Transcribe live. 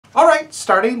All right,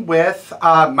 starting with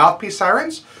mouthpiece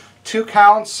sirens. 2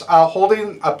 counts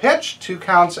holding a pitch, 2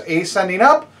 counts ascending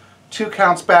up, 2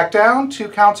 counts back down, 2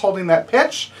 counts holding that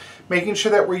pitch, making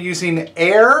sure that we're using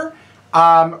air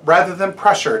rather than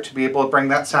pressure to be able to bring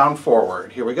that sound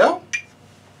forward. Here we go.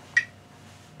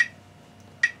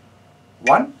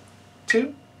 1,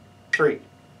 2, 3.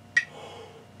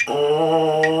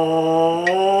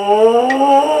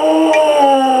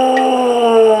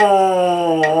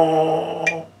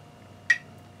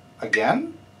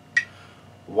 Again.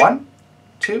 1,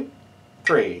 2,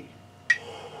 3.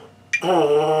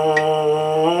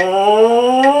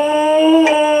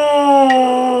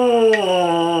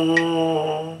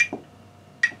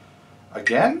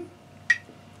 Again.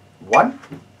 1,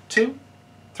 2,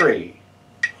 3.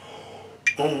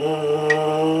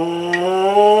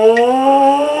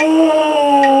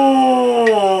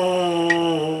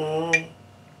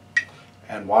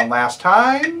 And one last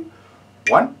time.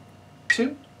 1,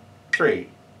 2, 3.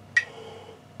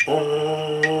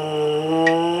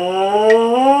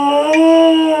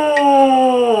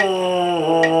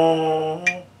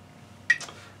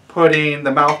 Putting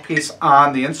the mouthpiece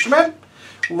on the instrument.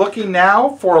 Looking now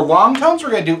for long tones.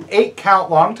 We're going to do 8 count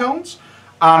long tones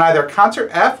on either concert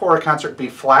F or a concert B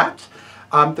flat.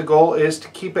 The goal is to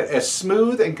keep it as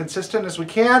smooth and consistent as we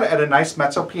can at a nice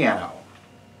mezzo piano.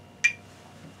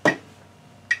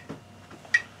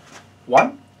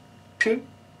 1, 2,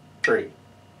 3.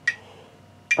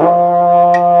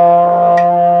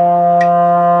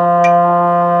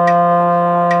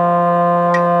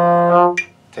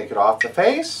 Take it off the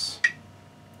face.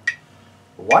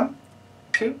 1,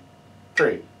 2,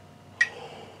 3.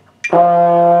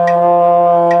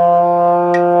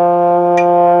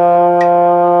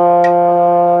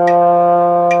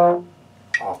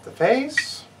 Off the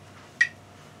face.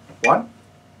 1,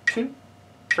 2,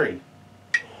 3.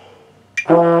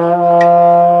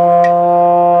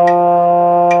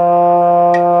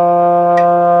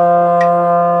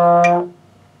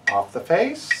 Off the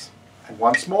face. And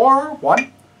once more.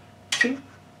 1, 2,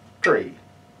 3.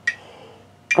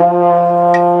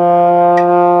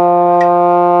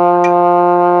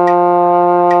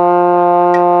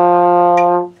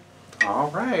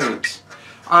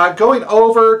 Going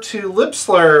over to lip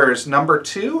slurs, number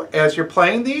 2. As you're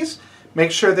playing these, make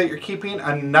sure that you're keeping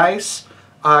a nice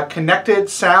connected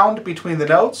sound between the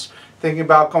notes. Thinking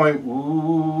about going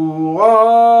ooh,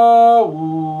 ah,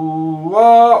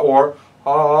 or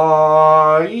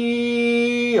ah,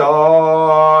 ee,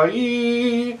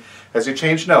 as you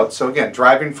change notes. So again,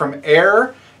 driving from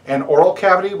air and oral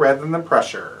cavity rather than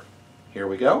pressure. Here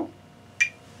we go.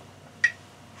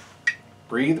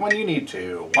 Breathe when you need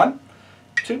to. 1,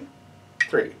 2,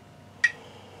 3.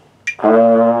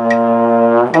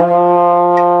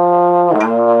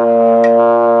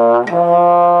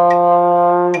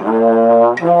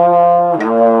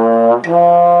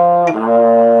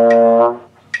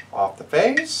 Off the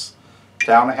face.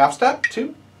 Down a half step.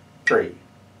 2, 3.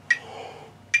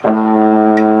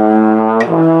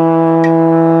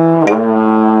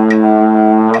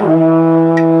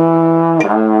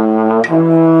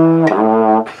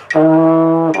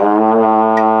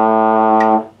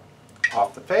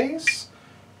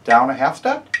 Down a half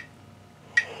step.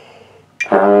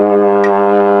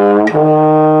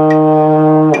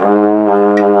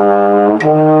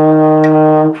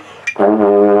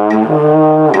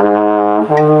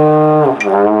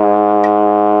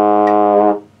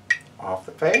 Off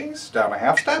the face, down a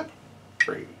half step.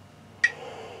 3.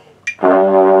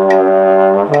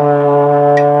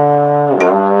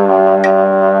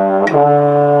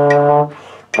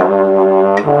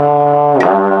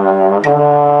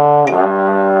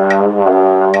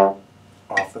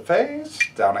 Face,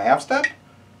 down a half step,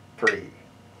 3.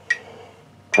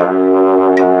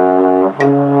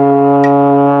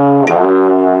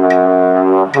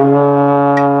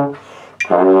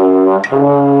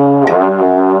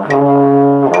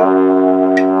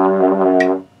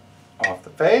 Off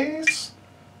the face,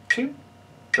 2,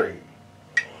 3.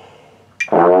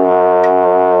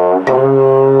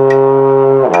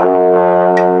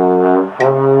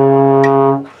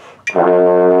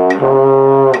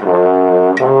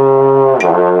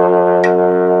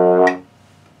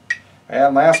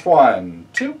 And last one,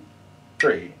 2,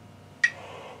 3.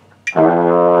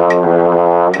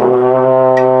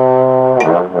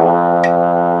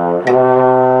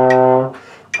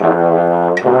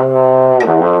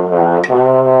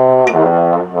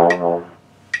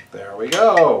 There we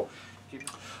go.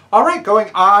 All right, going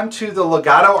on to the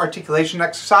legato articulation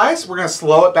exercise. We're going to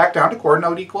slow it back down to chord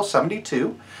note equals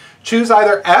 72. Choose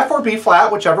either F or B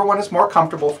flat, whichever one is more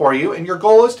comfortable for you, and your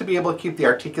goal is to be able to keep the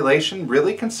articulation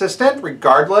really consistent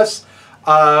regardless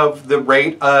of the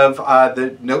rate of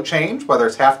the note change, whether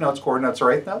it's half notes, quarter notes,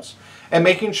 or eighth notes, and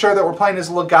making sure that we're playing as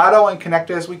legato and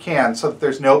connected as we can so that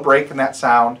there's no break in that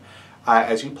sound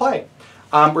as you play.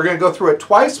 We're going to go through it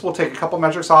twice. We'll take a couple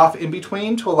measures off in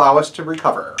between to allow us to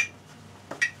recover.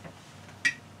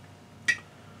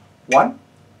 1,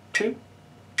 2,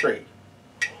 3.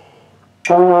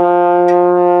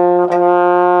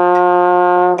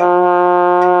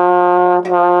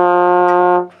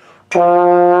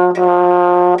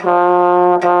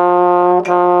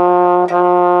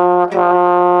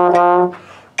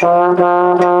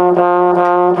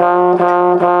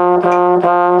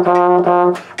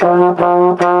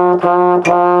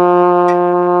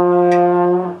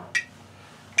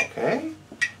 Okay,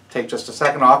 take just a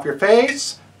second off your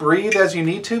face. Breathe as you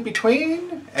need to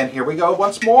between, and here we go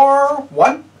once more.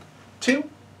 1, 2,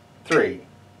 3.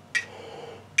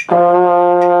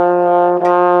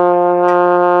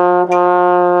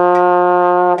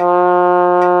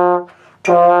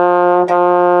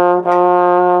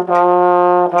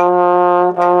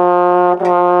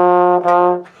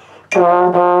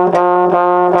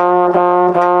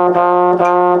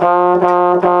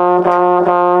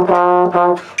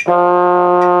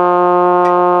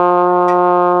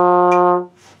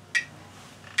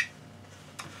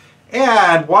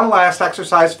 And one last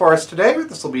exercise for us today.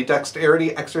 This will be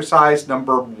dexterity exercise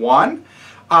number 1.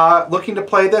 Looking to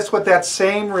play this with that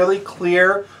same really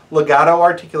clear legato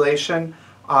articulation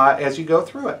as you go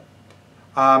through it.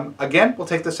 Again, we'll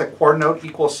take this at quarter note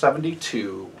equals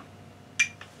 72.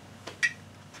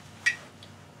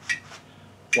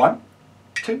 1,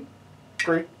 2,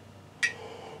 3.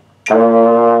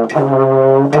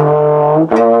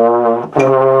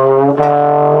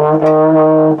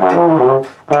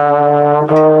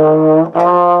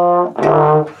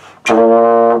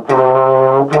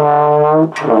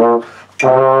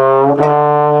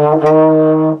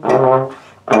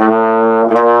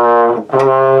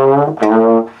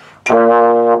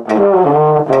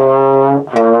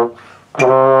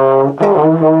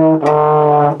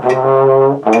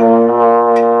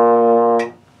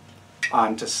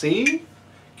 On to C.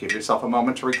 Give yourself a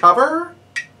moment to recover.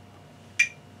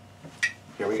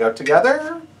 Here we go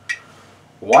together.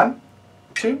 1,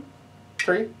 2,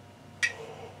 3.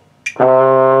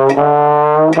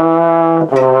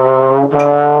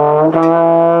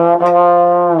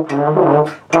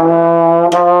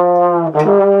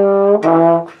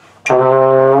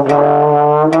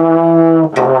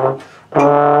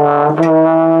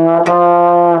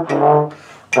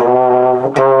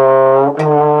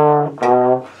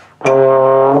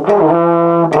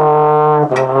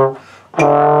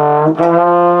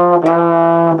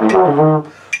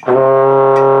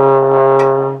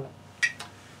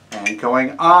 And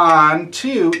going on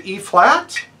to E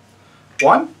flat.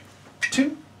 1,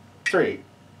 2, 3.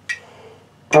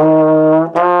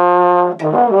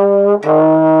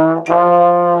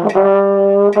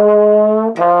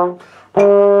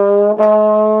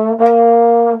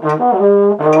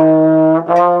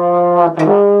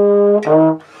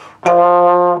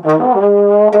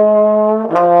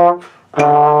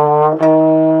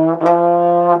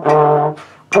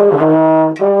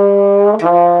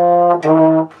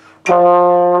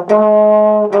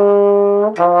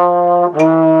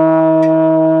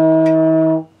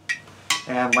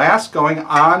 And last, going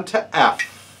on to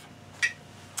F.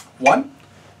 1,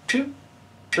 2,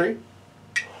 3.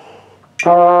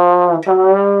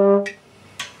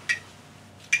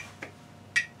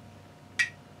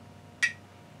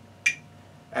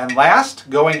 And last,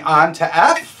 going on to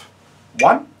F.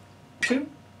 1, 2,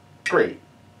 3.